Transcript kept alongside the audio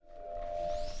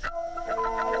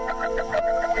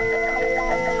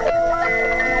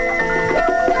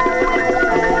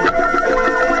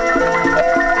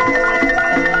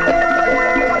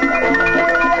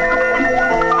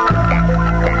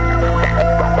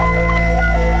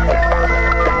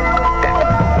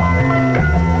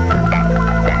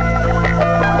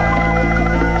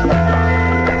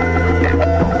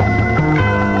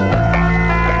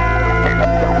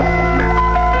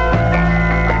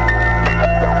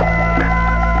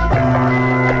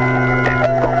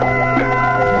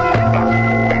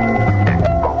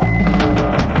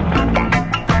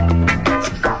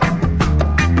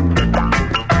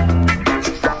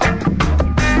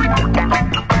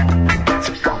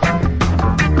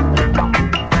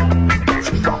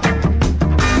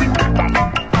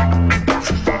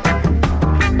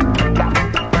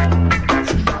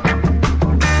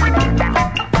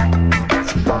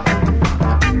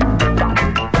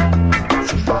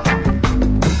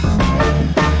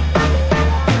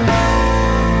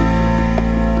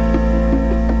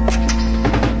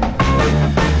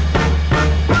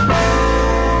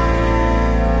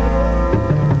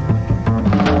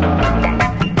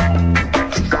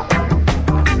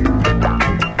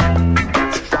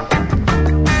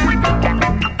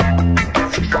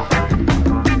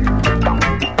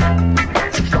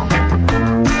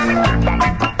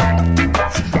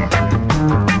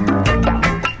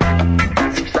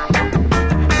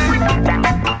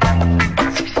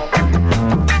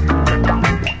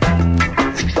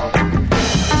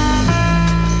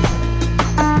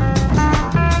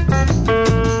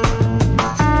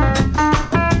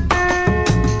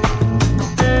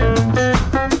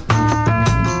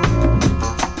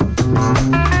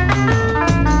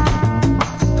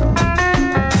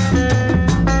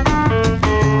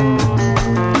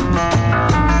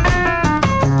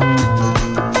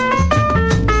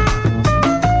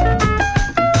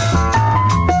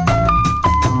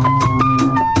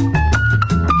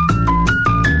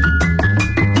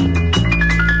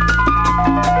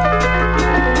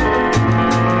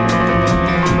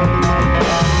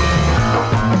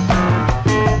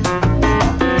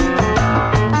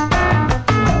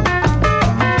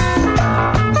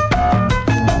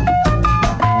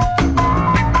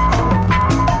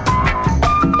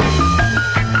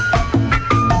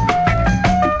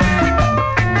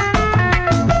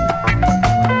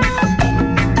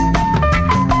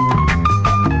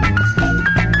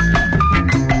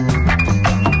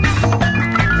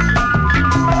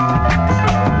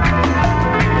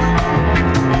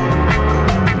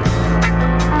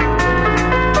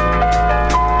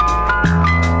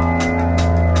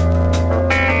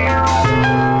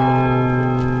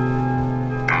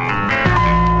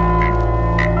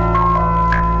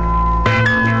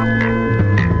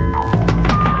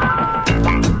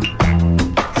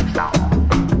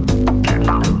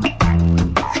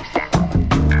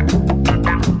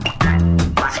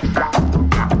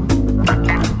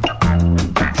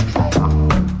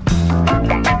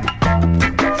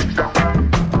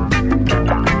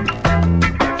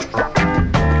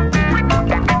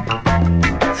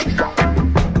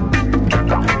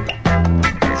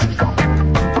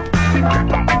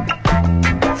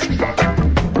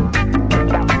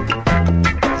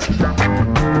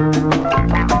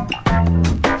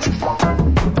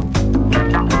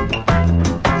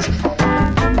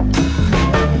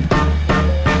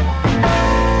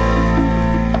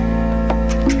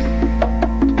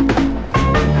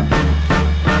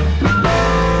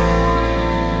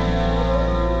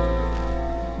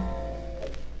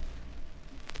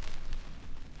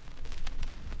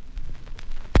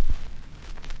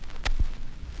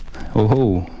Oh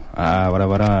oh. Ah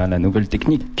voilà, la nouvelle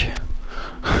technique.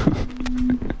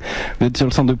 Vous êtes sur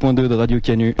le 102.2 de Radio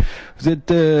Canu. Vous êtes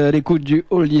à l'écoute du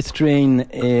Oldie Train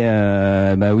et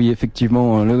bah oui,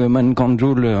 effectivement, le man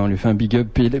Kanjoul, on lui fait un big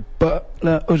up, il est pas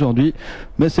là aujourd'hui,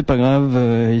 mais c'est pas grave.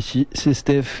 Ici, c'est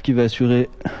Steph qui va assurer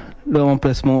le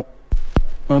remplacement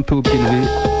un peu au pied levé.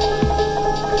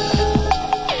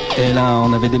 Et là,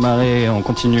 on avait démarré, on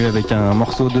continue avec un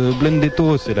morceau de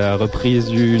Blendetto, c'est la reprise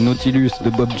du Nautilus de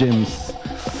Bob James.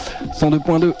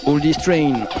 102.2 Oldie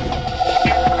Train.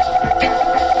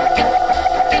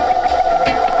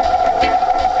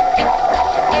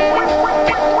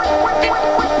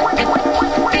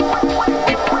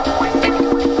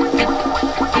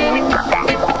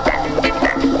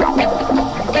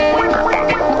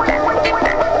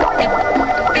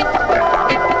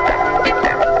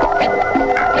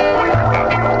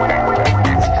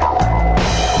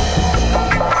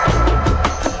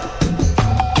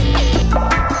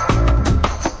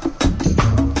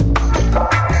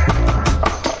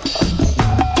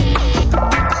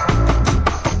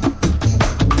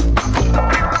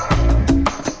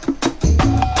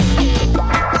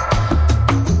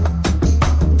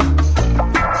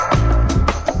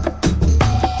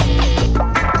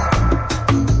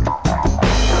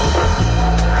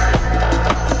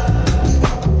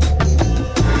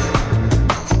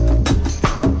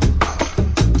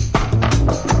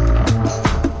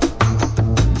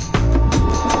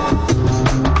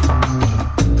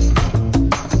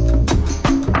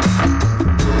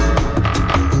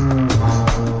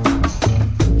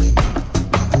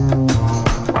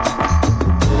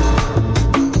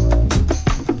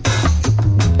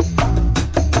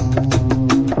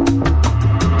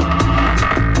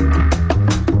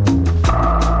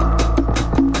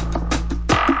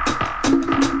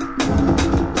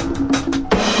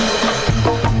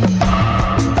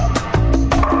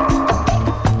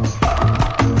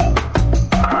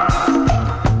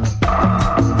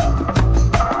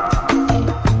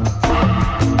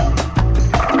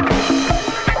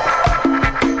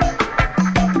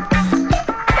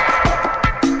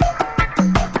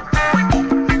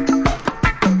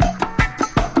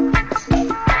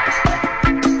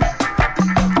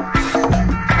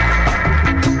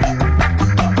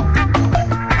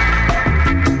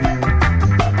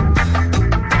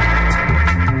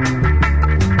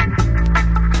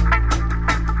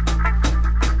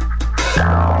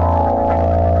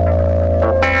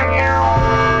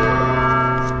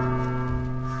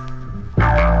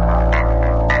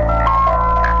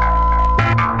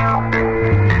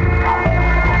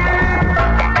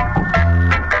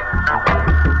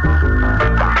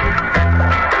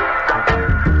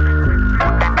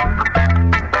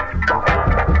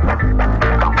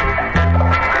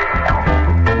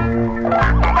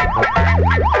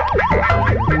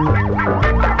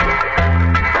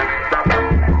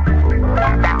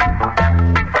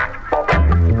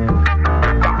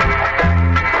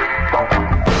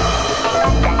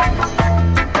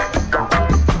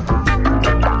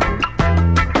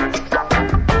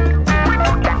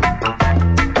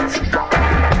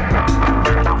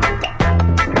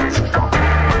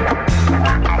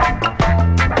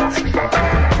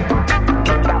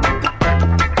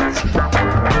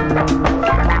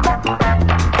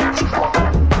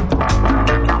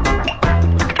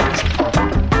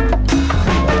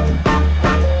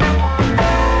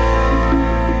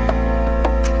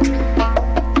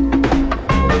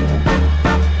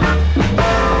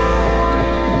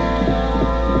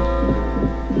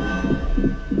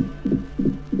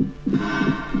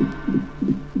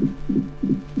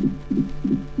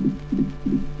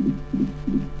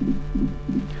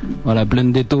 Voilà,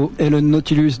 Blendetto et le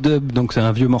Nautilus Dub, donc c'est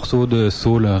un vieux morceau de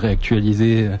soul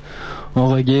réactualisé en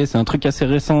reggae. C'est un truc assez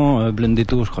récent,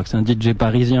 Blendetto, je crois que c'est un DJ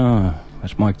parisien,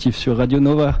 vachement actif sur Radio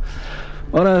Nova.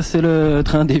 Voilà, c'est le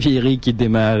train des vieilleries qui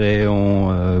démarre et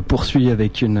on poursuit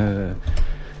avec une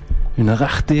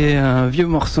rareté, un vieux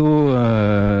morceau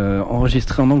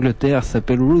enregistré en Angleterre, ça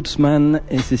s'appelle Rootsman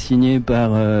et c'est signé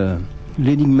par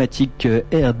l'énigmatique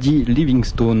R.D.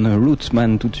 Livingstone.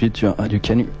 Rootsman tout de suite sur Radio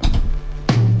Canu.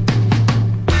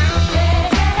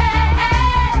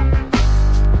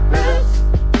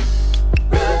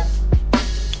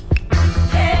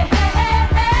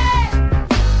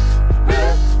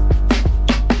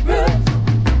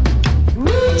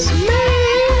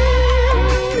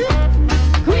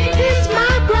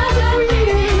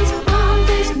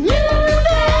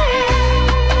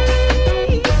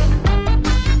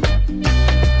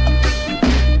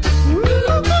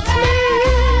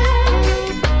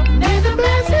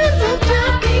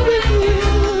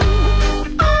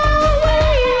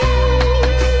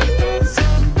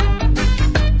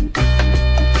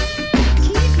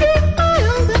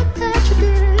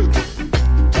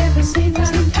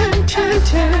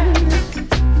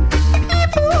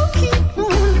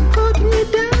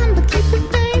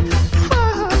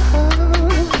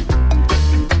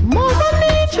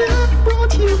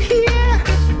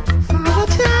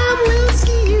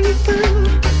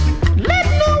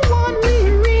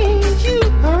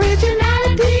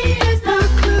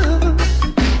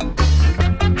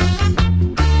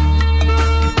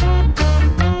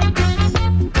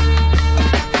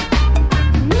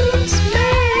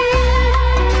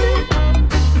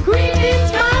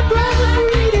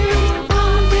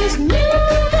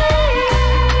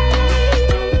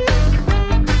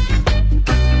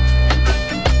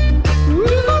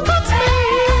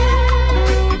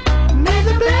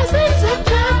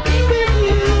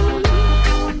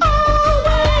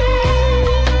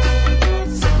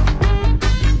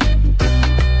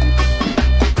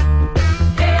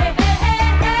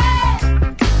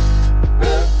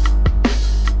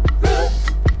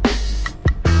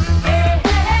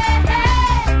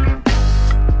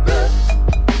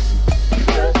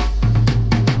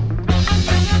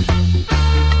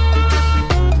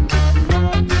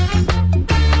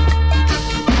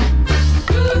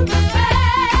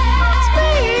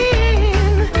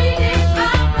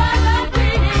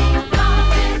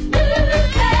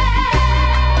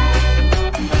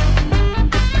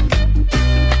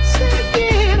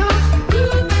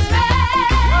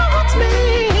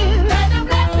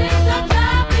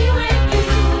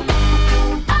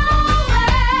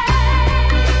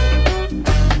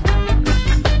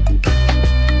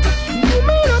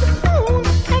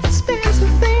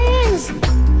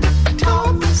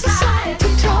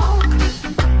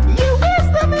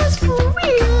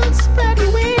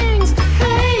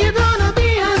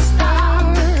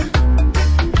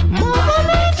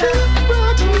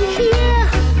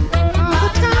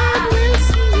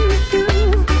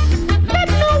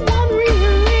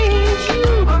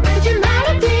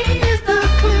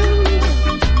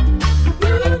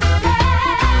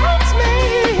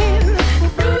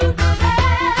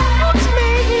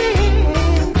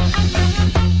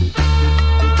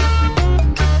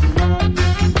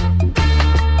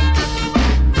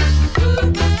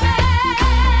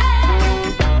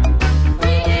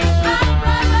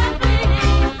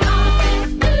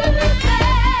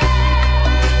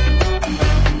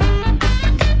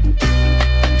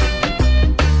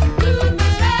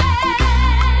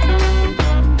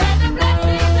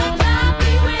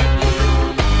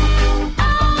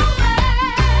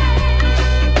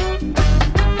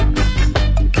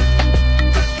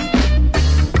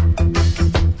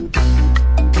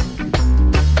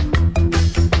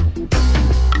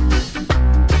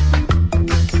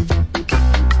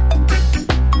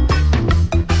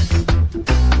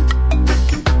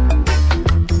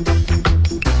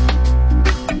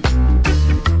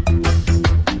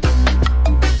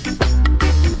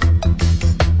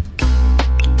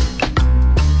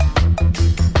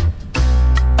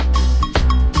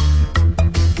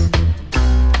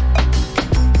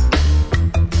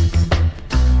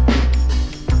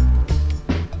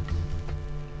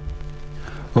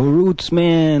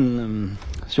 Rootsman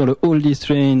sur le Oldie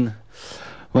Train.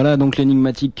 Voilà donc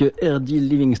l'énigmatique R.D.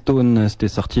 Livingstone, c'était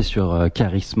sorti sur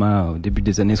Charisma au début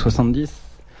des années 70.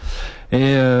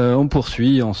 Et on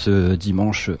poursuit en ce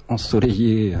dimanche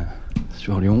ensoleillé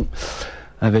sur Lyon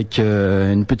avec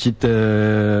une petite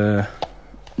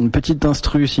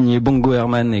instru signée Bongo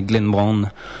Herman et Glenn Brown.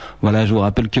 Voilà, je vous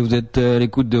rappelle que vous êtes à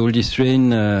l'écoute de Oldie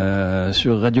Train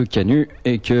sur Radio Canu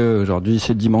et que aujourd'hui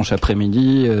c'est dimanche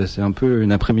après-midi, c'est un peu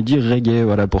une après-midi reggae.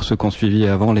 Voilà, pour ceux qui ont suivi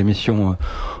avant l'émission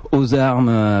Aux Armes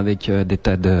avec des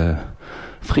tas de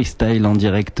freestyle en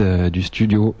direct du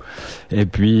studio. Et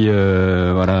puis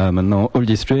voilà, maintenant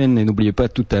Oldie Train, et n'oubliez pas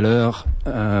tout à l'heure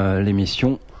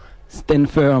l'émission Stand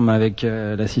Firm avec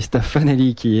la Sista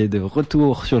Fanelli qui est de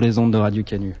retour sur les ondes de Radio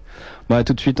Canu. Bon,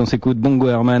 tout de suite on s'écoute Bongo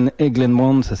Herman et Glenn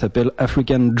Brown, ça s'appelle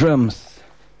African Drums.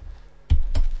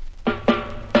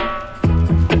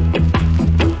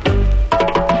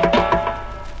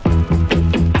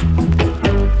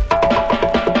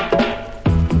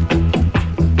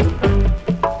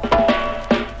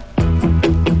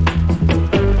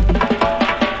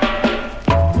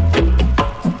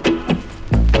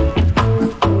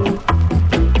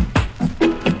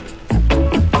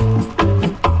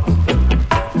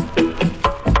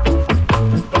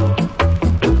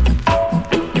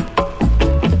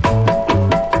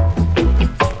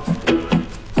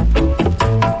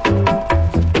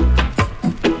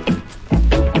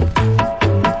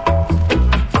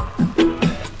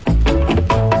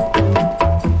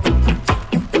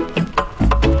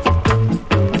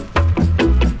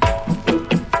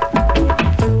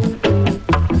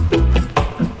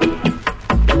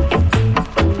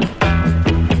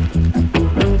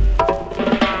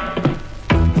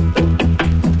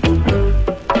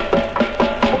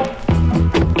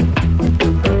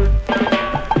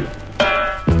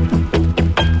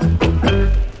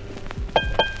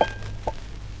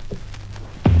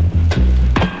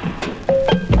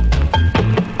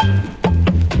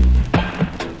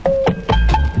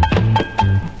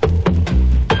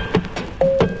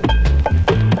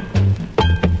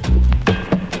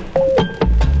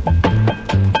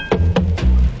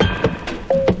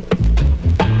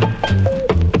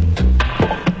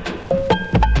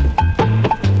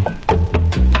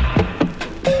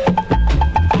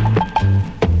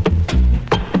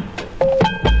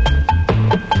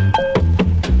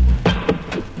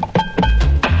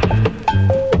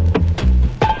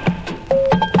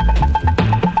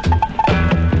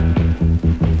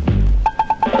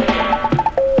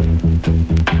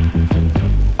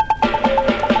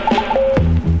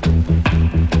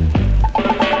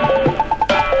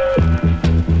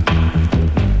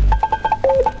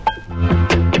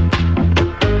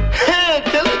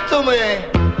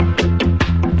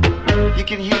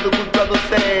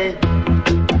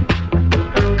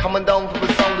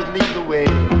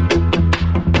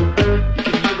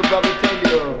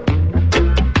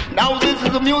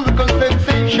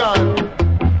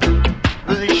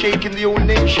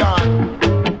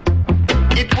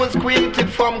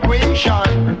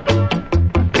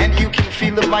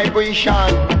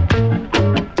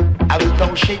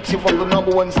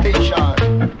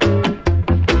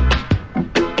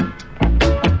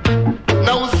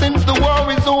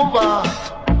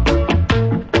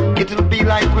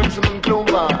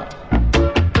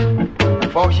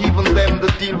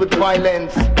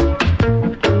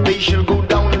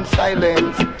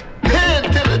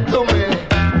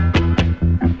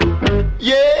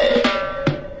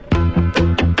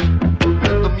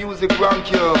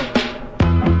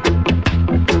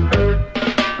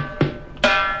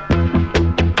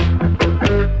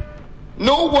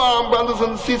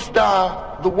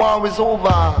 The war is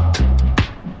over.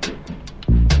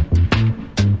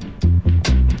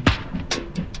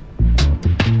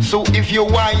 So if you're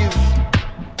wise,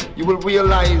 you will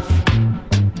realize,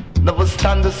 never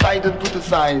stand aside and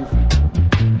criticize.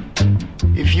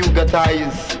 If you got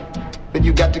eyes, then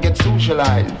you got to get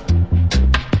socialized.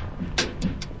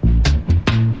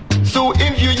 So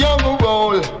if you're young or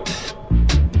old,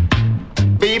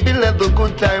 baby, let the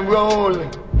good time roll.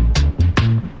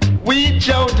 Reach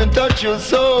out and touch your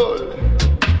soul.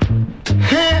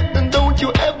 Hey, and don't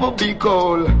you ever be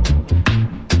cold.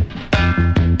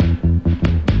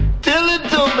 Tell it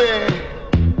to me.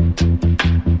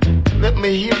 Let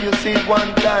me hear you say it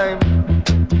one time.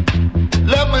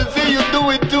 Let me see you do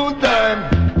it 2 times.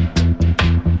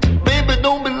 Baby,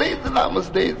 don't be lazy, I'ma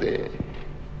stay there.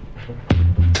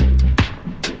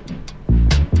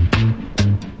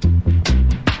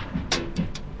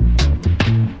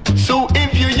 So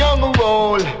if you're young or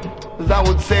old, as I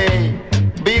would say,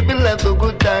 baby, let the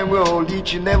good time roll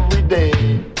each and every day.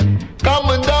 Come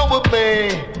and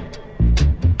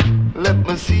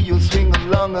see you swing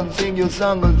along and sing your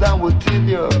song as I will tell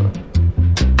you.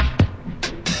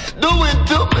 Do it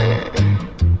to me.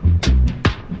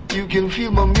 You can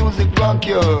feel my music rock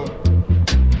you.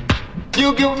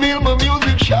 You can feel my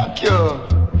music shock you.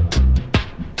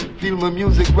 Feel my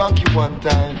music rock you one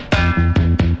time.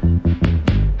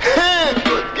 Hey,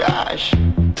 good gosh.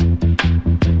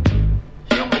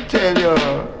 You may tell you.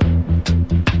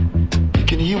 You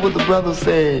can hear what the brothers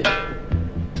say.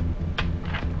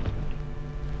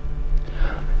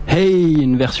 Hey,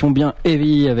 une version bien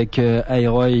heavy avec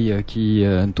Iroy qui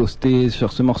toastait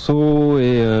sur ce morceau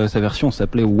et sa version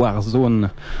s'appelait Warzone,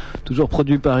 toujours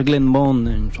produit par Glenn Bond,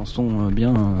 une chanson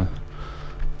bien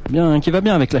qui va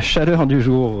bien avec la chaleur du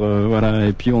jour, voilà.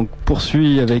 Et puis on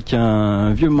poursuit avec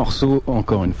un vieux morceau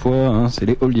encore une fois, hein, c'est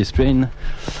les Oldie Strain.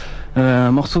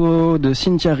 Un morceau de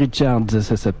Cynthia Richards,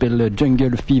 ça s'appelle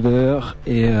Jungle Fever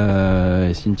et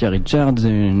Cynthia Richards,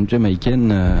 une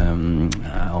Jamaïcaine,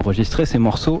 a enregistré ses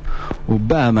morceaux aux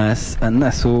Bahamas, à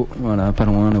Nassau, voilà, pas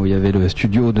loin, là où il y avait le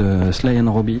studio de Sly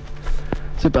and Robbie.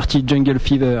 C'est parti, Jungle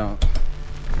Fever.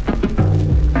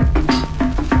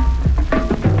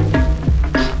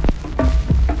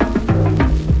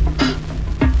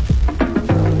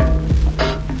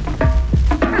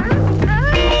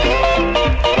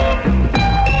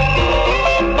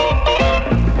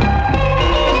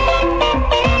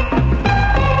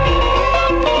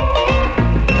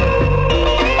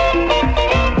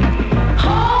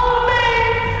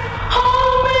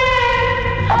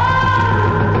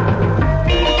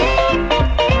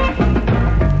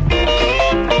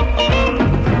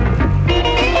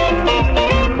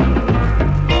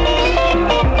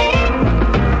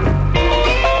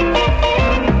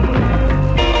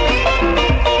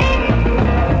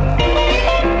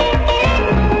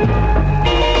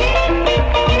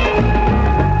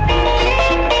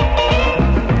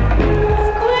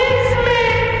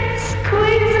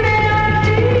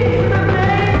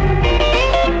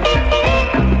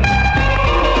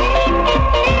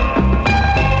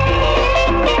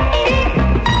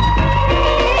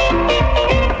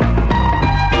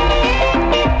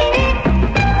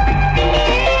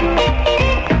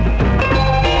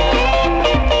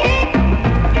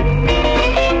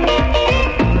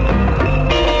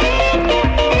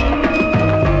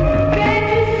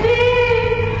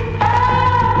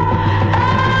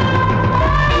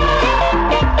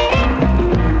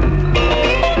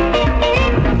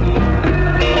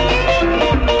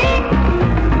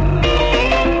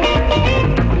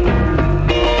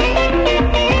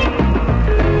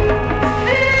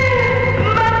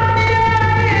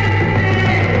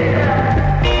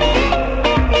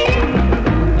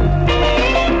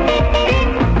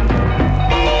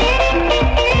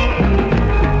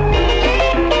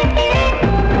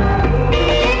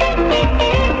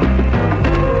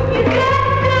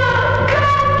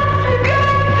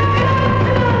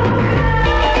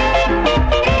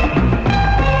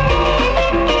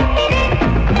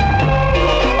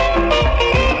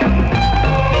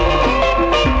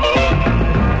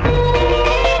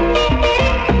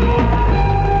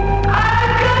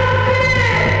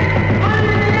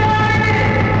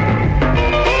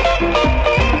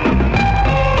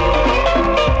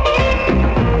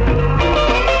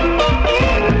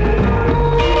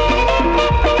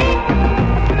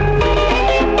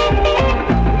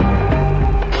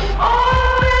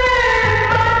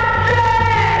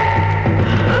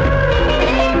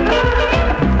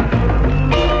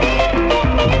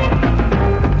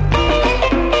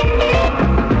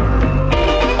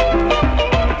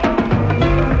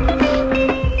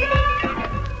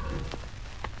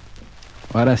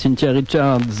 Voilà, Cynthia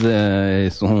Richards et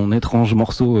son étrange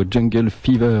morceau Jungle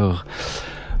Fever.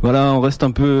 Voilà, on reste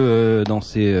un peu dans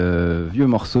ces vieux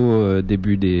morceaux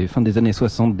fin des années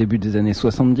 60, début des années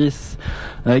 70,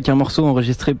 avec un morceau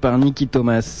enregistré par Nicky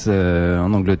Thomas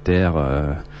en Angleterre.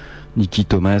 Nicky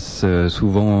Thomas,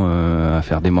 souvent à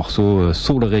faire des morceaux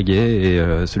soul reggae, et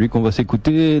celui qu'on va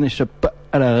s'écouter n'échappe pas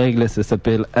à la règle, ça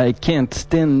s'appelle I Can't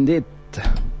Stand It.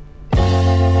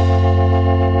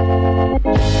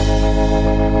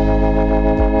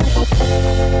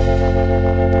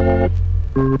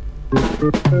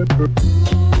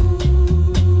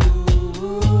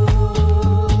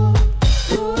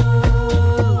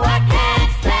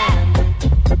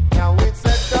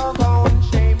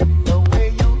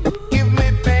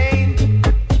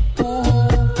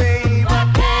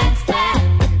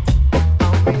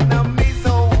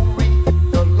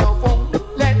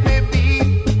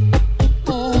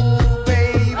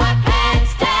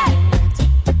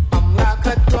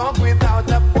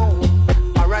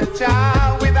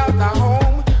 Child without a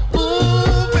home,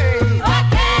 ooh, baby.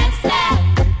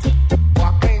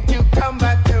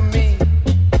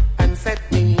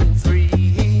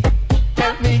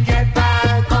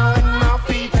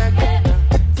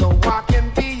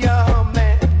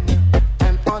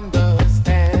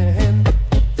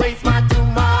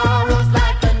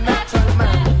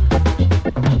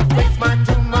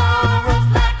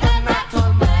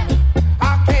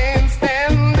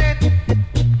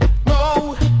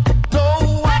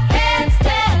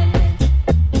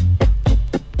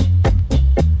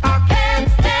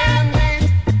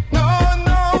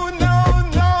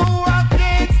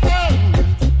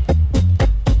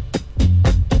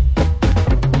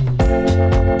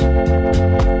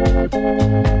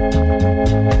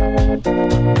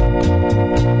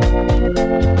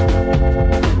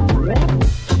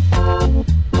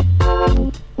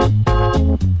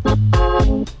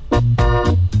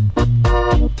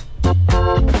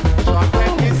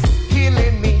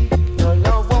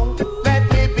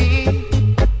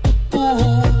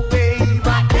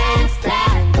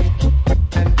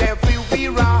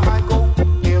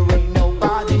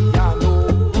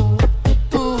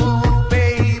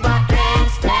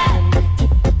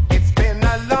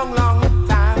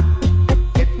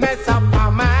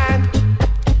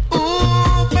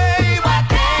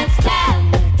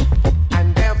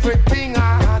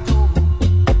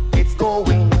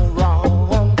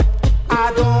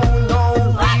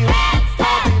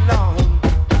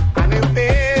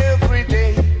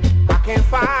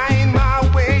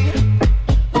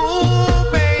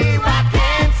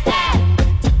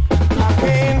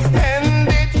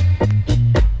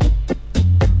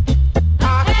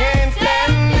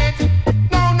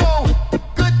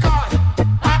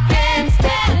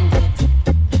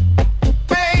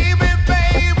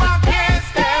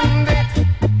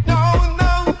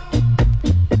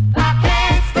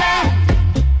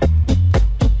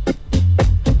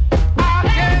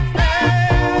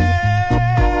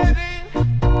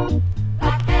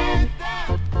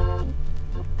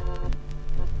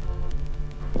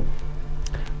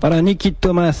 Voilà, Nicky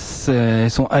Thomas et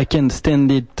son I Can't Stand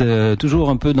It, toujours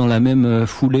un peu dans la même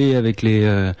foulée avec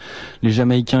les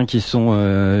Jamaïcains qui sont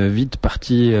vite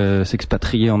partis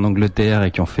s'expatrier en Angleterre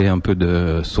et qui ont fait un peu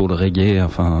de soul reggae,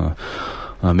 enfin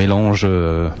un mélange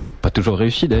pas toujours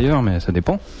réussi d'ailleurs, mais ça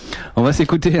dépend. On va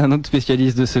s'écouter un autre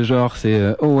spécialiste de ce genre,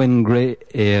 c'est Owen Gray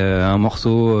et un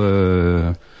morceau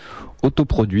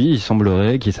autoproduit, il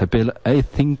semblerait, qui s'appelle I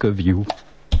Think of You.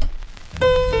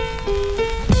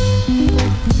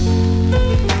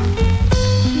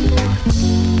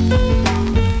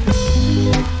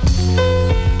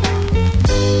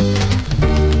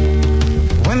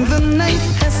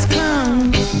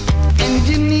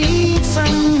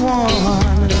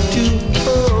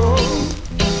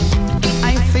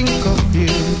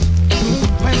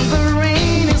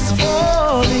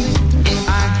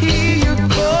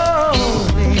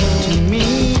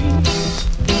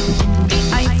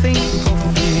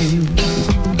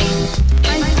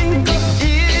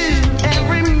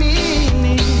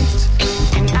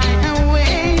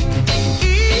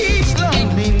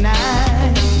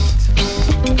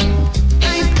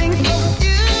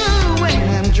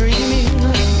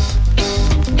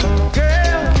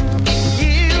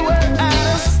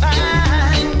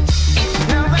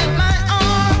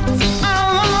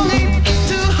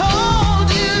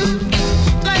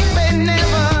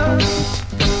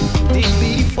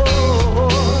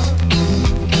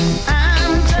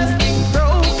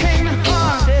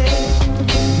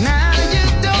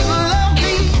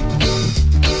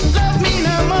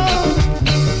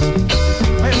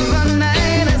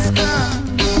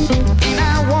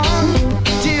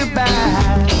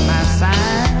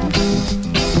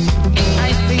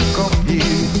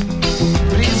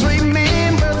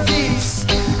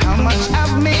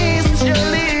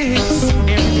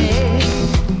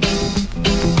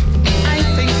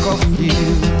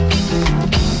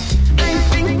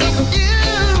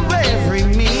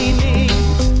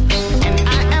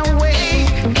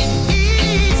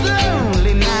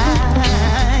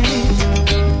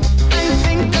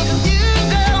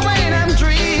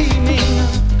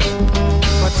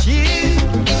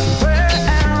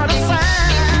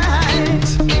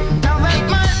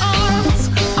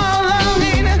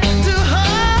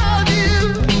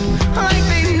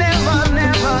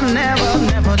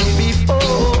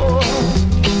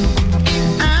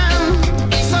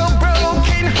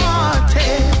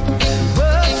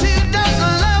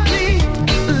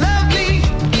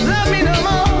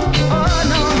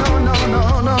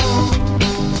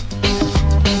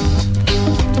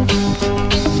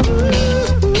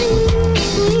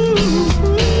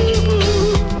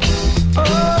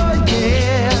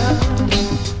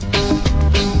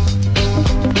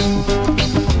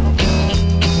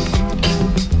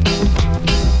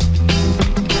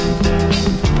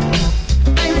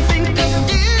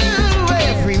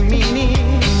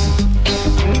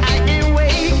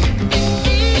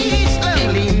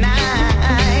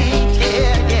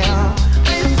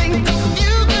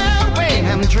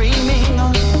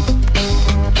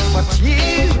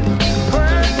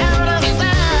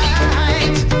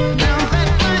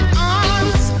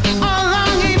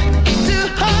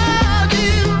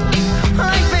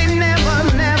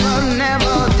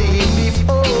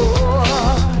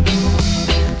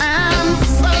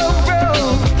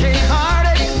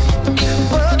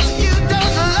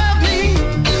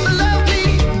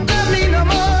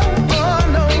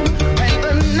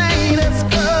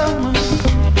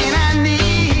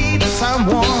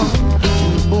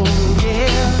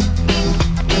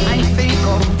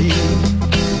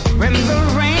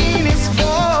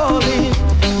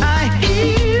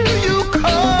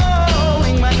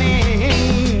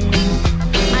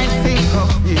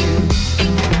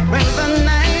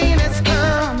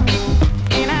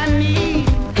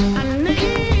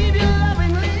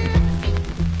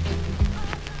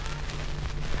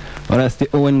 Voilà, c'était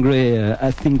Owen Gray,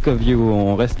 I Think of You.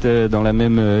 On reste dans la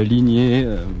même lignée,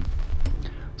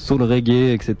 soul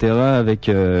reggae, etc. avec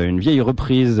une vieille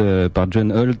reprise par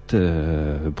John Holt,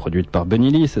 produite par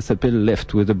Bunny Lee. Ça s'appelle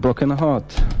Left with a Broken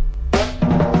Heart.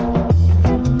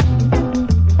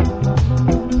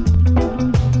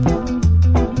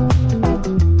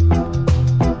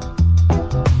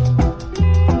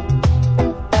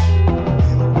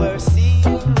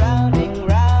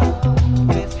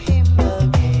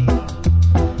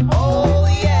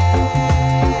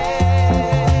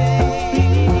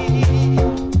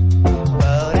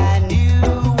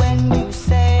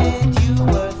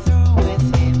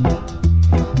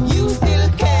 You still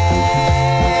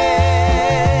care.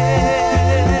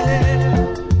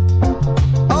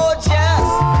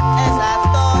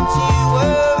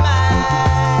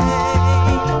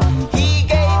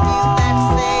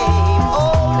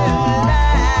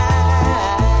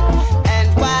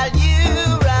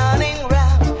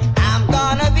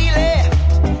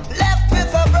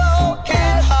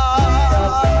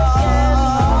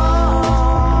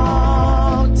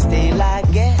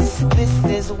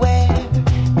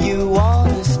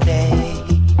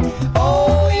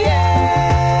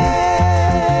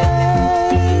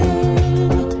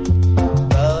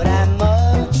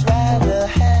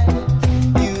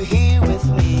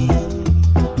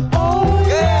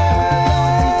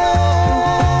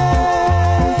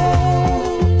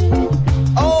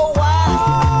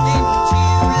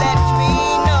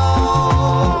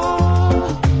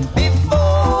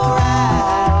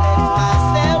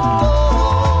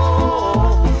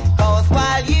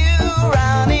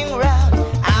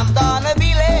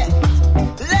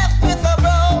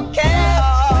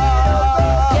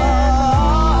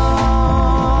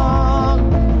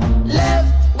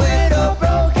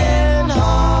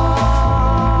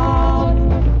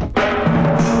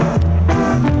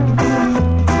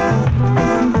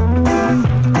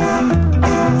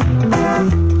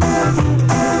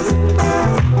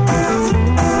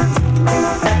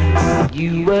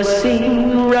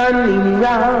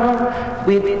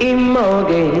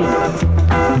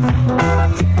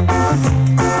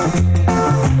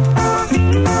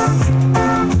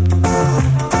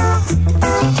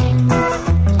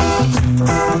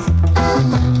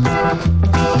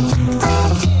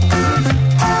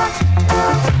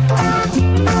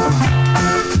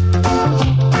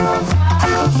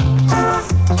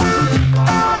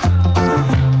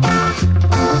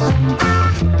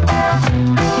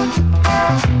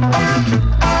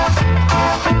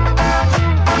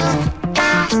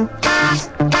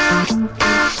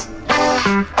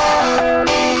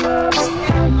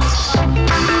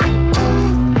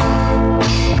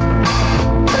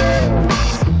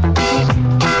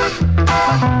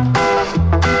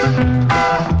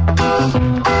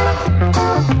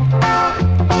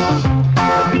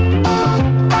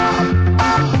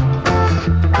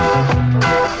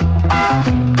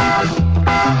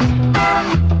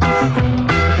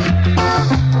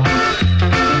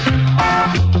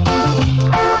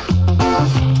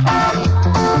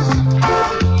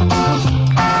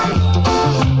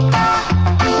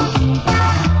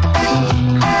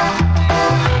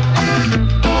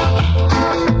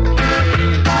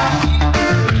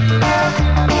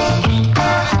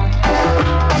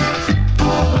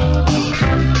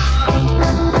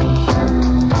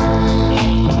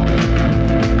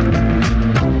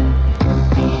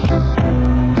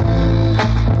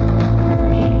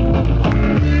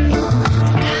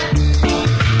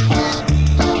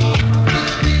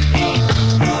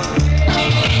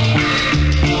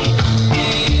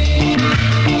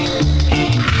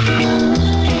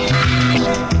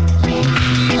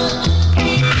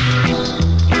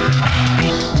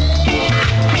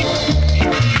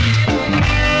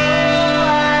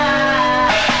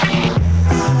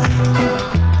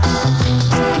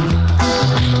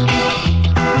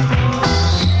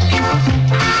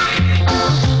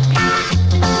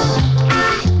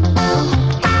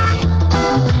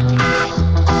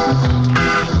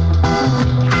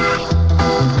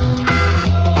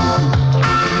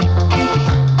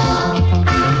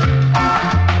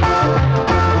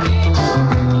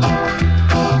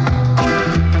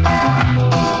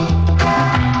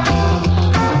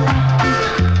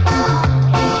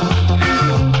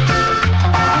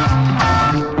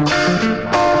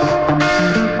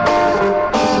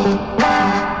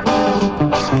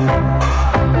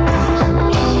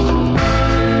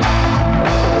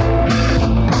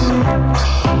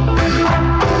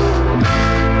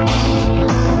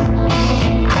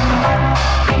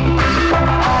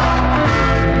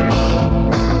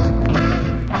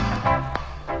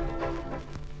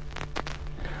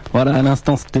 Voilà, à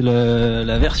l'instant c'était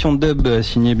la version dub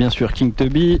signée bien sûr King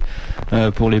Tubby.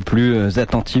 Pour les plus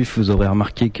attentifs, vous aurez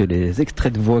remarqué que les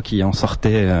extraits de voix qui en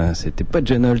sortaient, c'était pas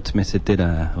John Holt, mais c'était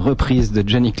la reprise de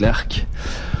Johnny Clark.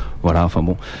 Voilà, enfin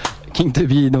bon. King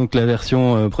Tubby, donc la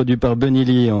version produite par Bunny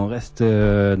Lee. On reste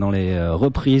dans les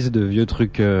reprises de vieux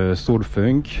trucs soul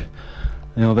funk.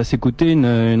 Et on va s'écouter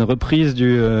une reprise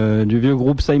du vieux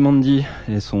groupe Simon D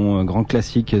et son grand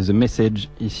classique The Message.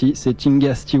 Ici, c'est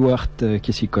Tinga Stewart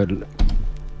qui s'y colle.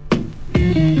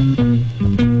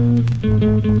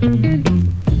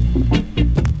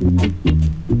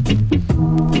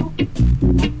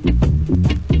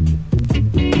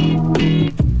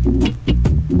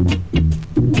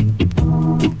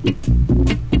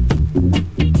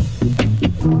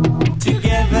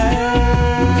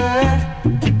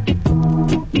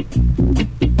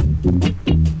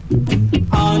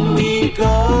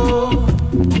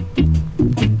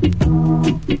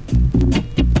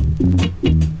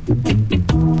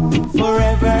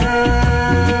 Forever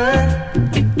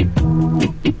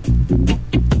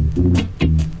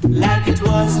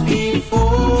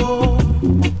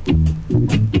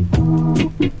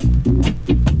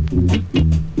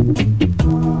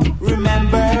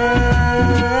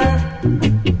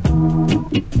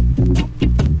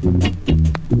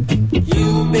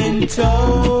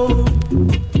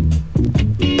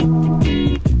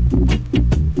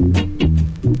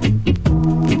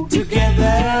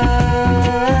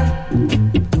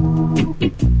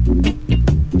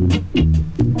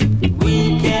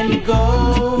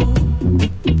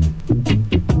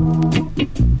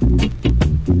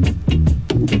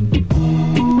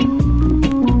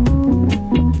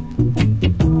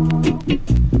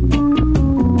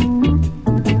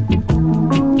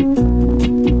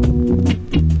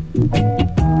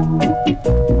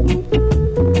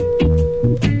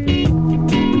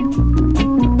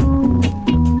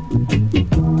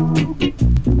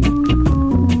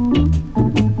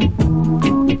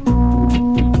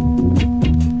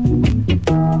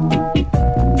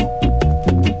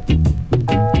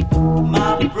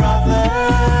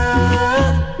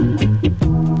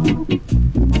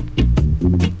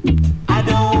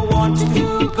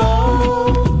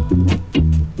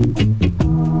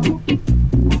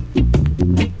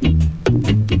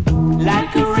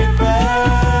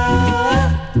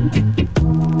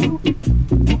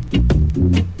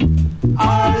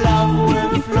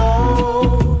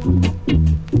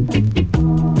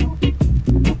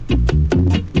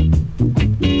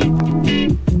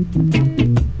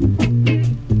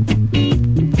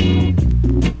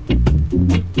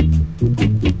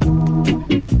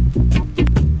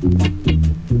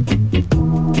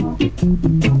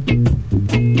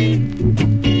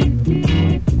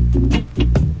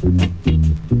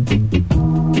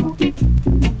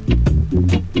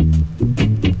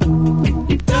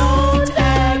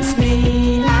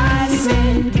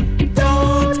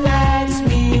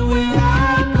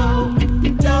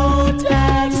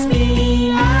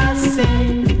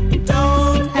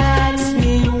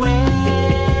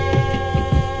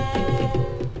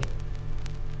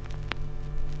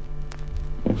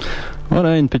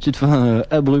Voilà, une petite fin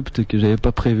abrupte que j'avais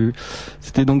pas prévue.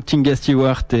 C'était donc Tinga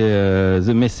Stewart et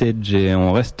The Message, et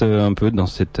on reste un peu dans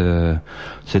cette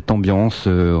ambiance.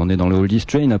 On est dans le Oldies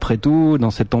Train après tout,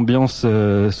 dans cette ambiance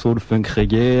soul funk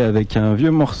reggae avec un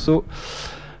vieux morceau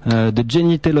de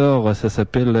Jenny Taylor. Ça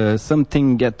s'appelle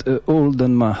Something Got a Hold on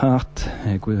My Heart.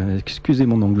 Excusez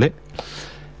mon anglais.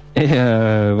 Et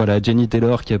voilà, Jenny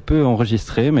Taylor qui a peu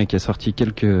enregistré, mais qui a sorti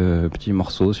quelques petits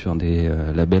morceaux sur des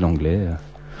labels anglais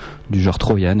du genre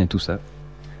Trojan et tout ça.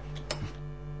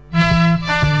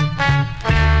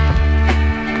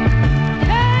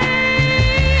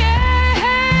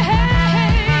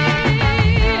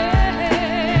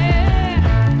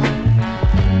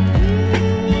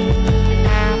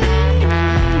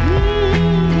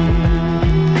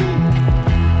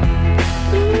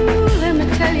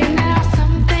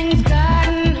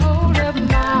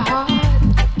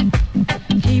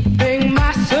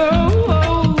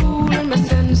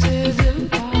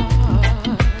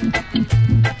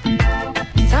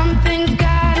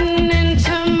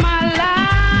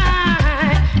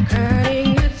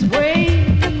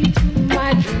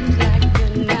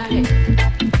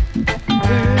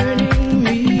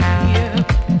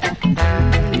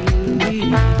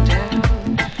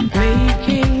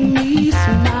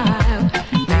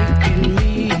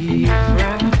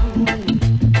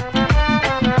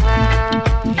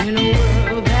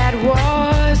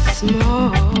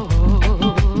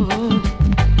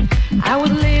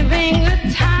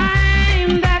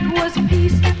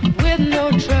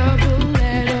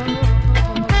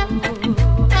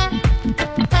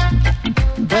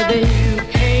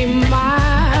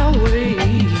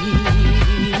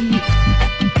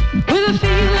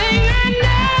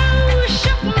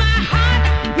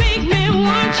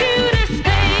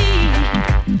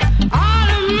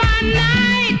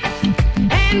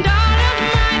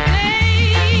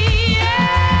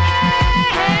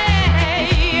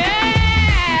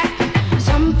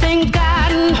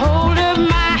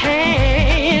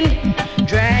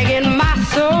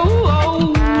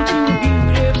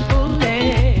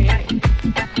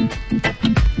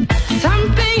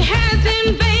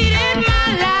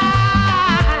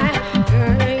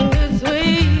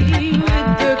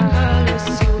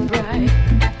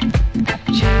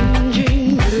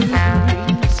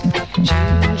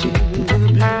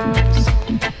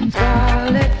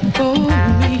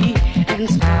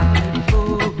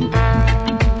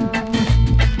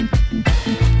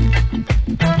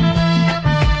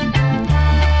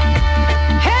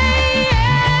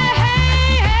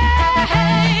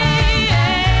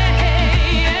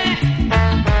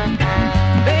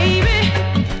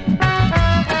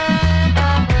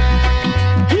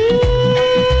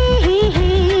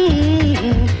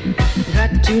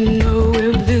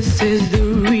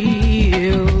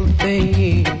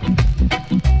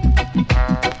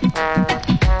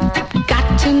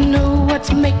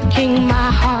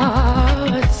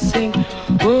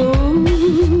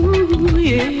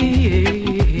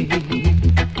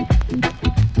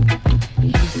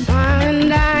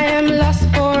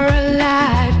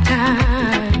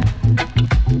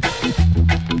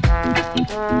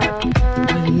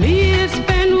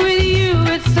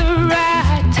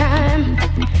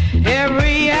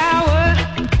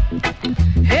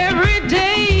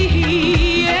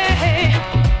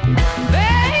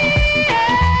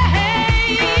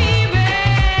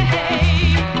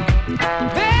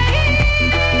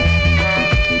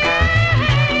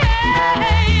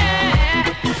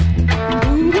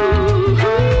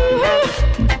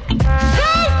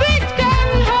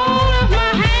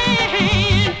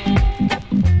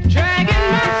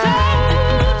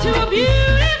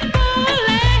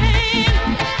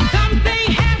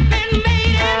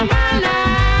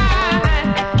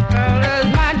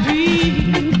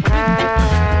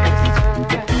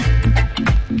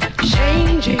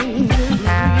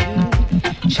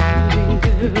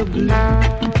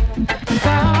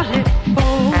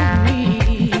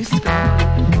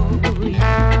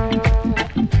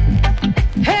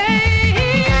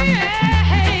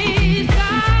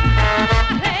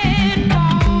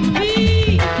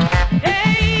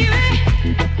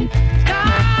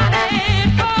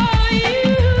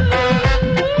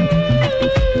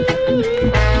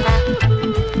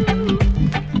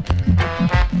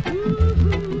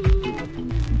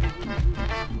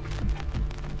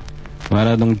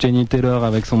 Voilà, donc Jenny Taylor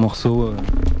avec son morceau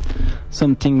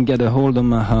Something Got a Hold on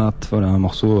My Heart. Voilà, un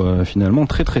morceau finalement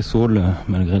très très soul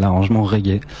malgré l'arrangement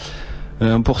reggae.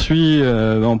 On poursuit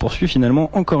finalement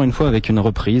encore une fois avec une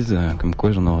reprise, comme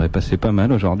quoi j'en aurais passé pas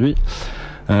mal aujourd'hui.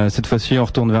 Cette fois-ci, on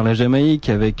retourne vers la Jamaïque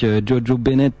avec Jojo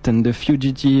Bennett and the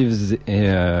Fugitives et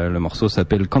le morceau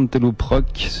s'appelle Cantaloupe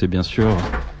Rock. C'est bien sûr...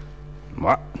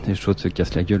 les choses se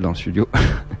cassent la gueule dans le studio.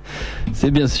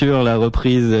 C'est bien sûr la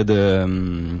reprise de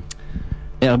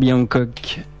Herbie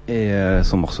Hancock et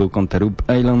son morceau Cantaloupe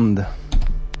Island.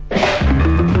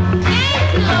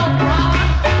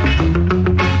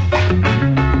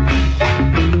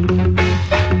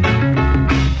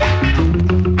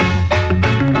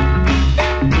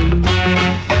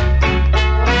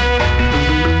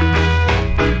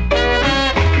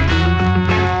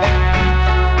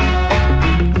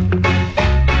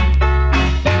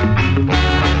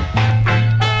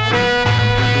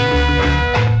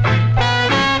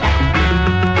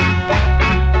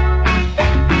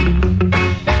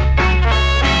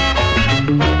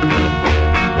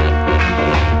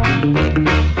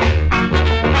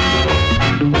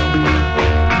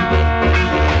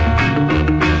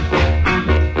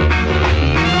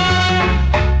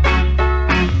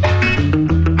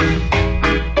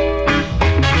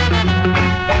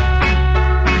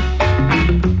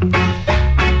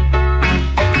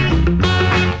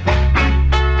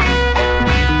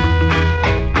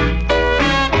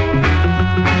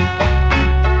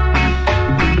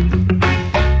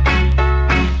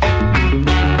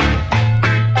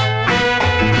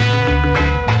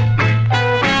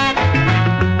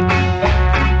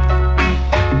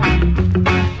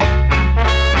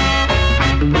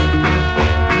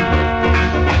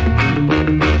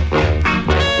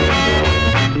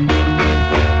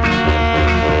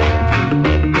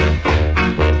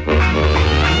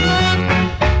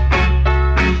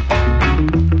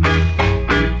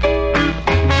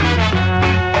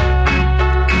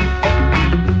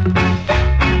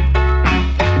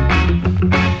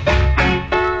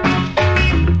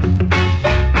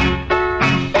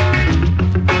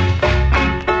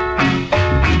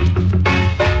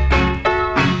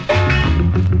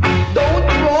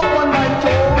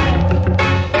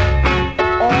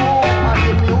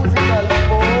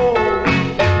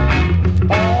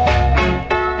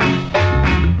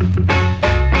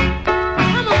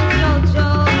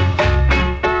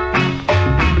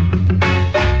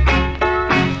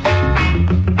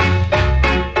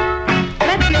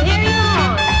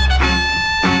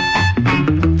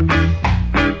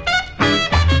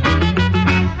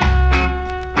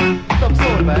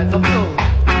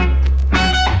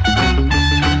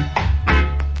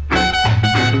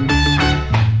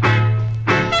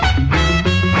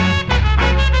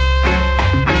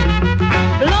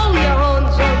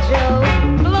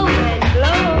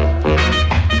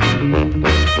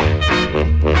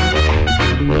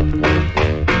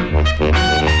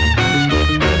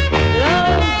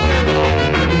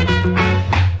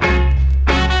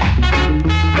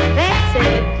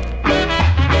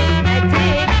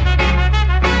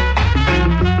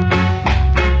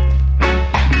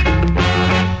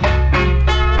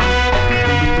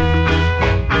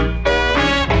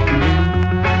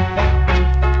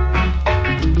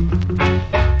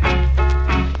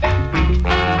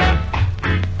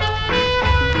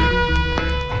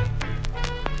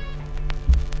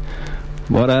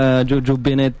 Voilà, Jojo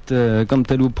Bennett,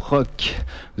 Cantaloupe Rock.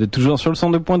 Vous êtes toujours sur le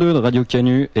 102.2 de Radio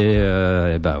Canu et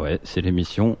bah ouais, c'est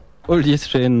l'émission Oldies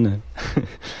Chain.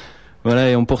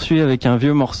 Voilà, et on poursuit avec un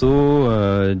vieux morceau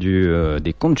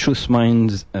des Conscious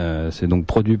Minds. C'est donc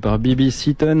produit par B.B.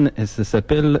 Seaton et ça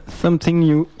s'appelle Something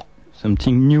New.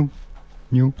 Something New.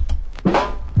 New.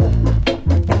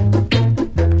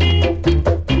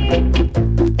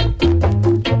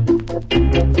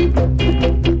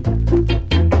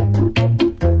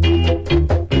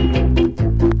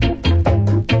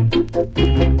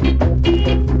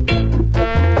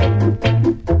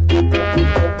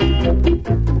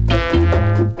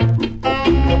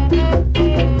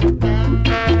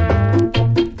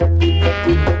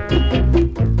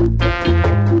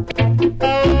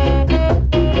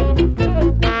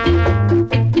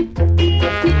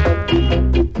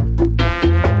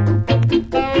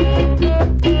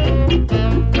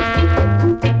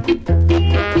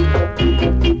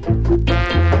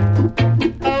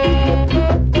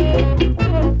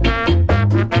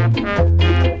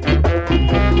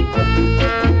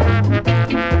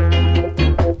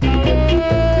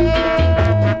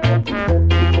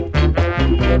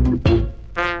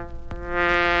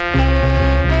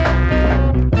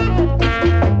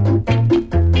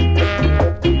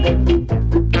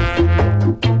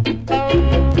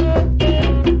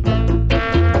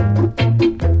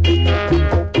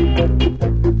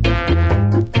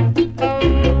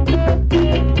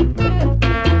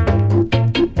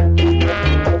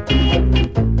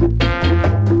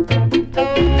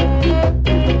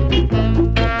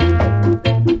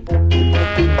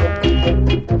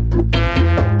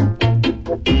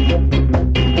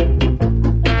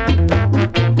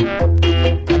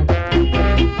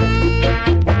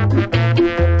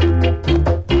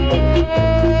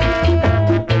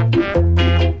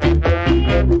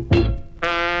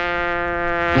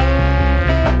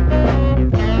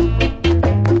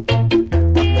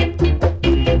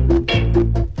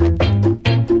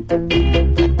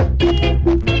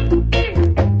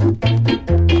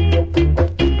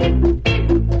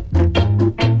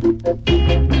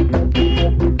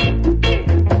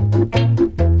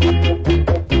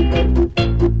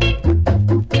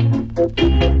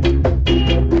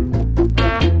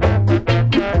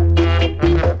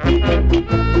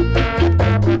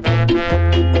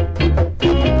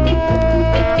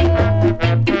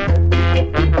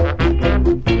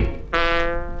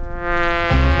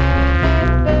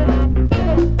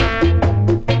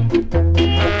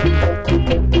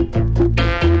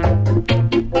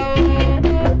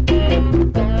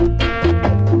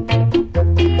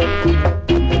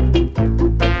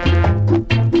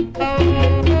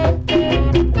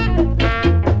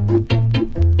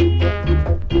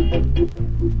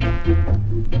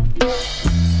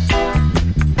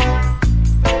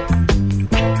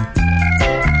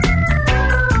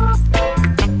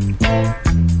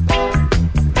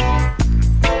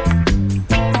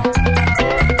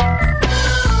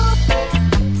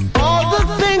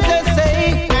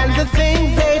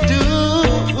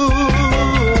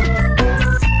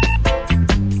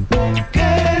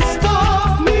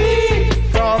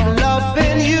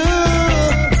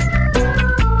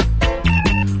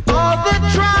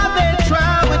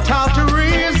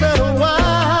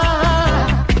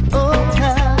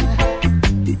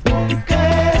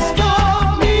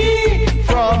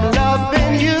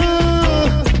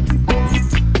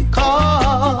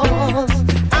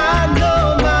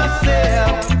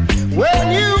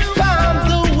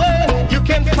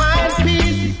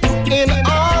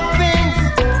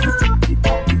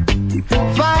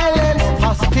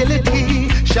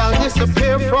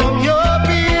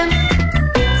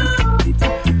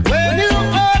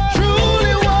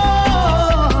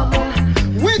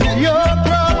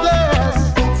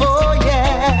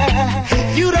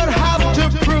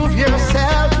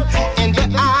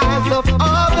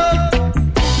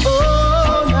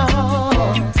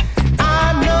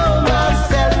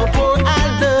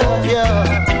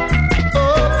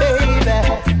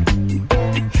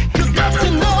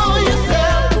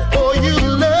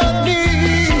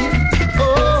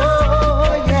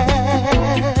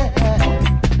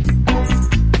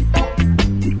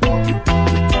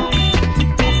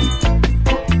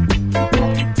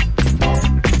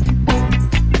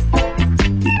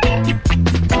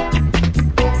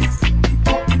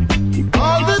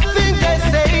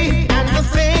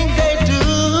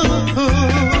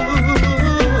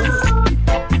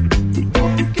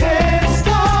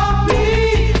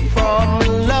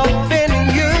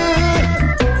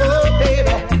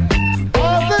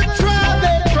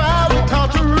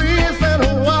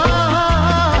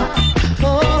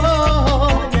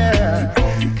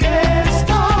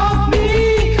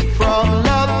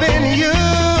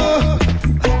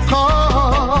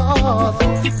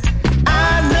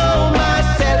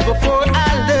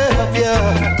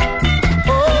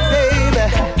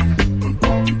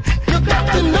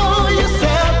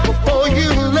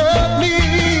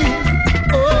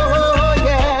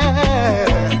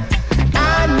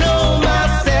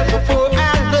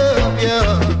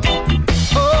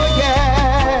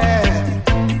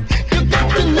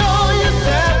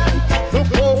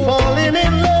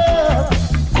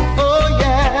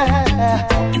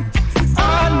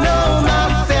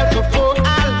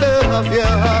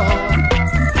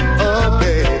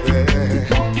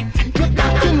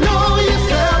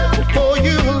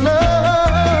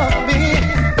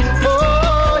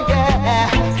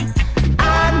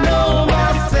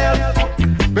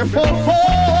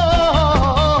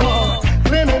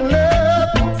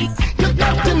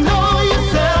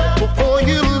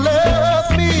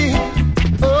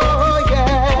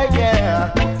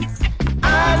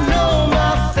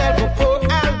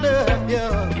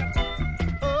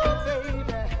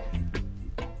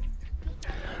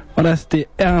 Voilà, c'était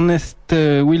Ernest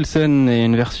Wilson et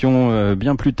une version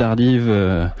bien plus tardive,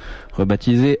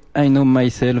 rebaptisée I Know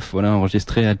Myself, voilà,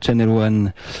 enregistrée à Channel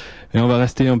One. Et on va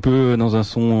rester un peu dans un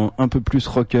son un peu plus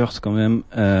rockers quand même,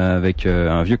 avec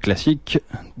un vieux classique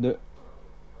de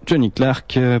Johnny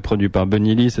Clark, produit par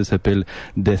Bunny Lee, ça s'appelle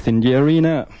Death in the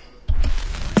Arena.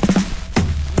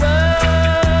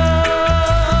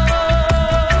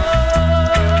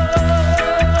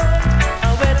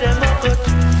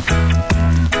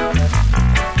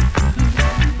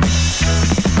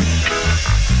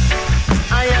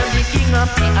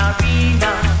 Of the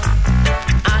arena.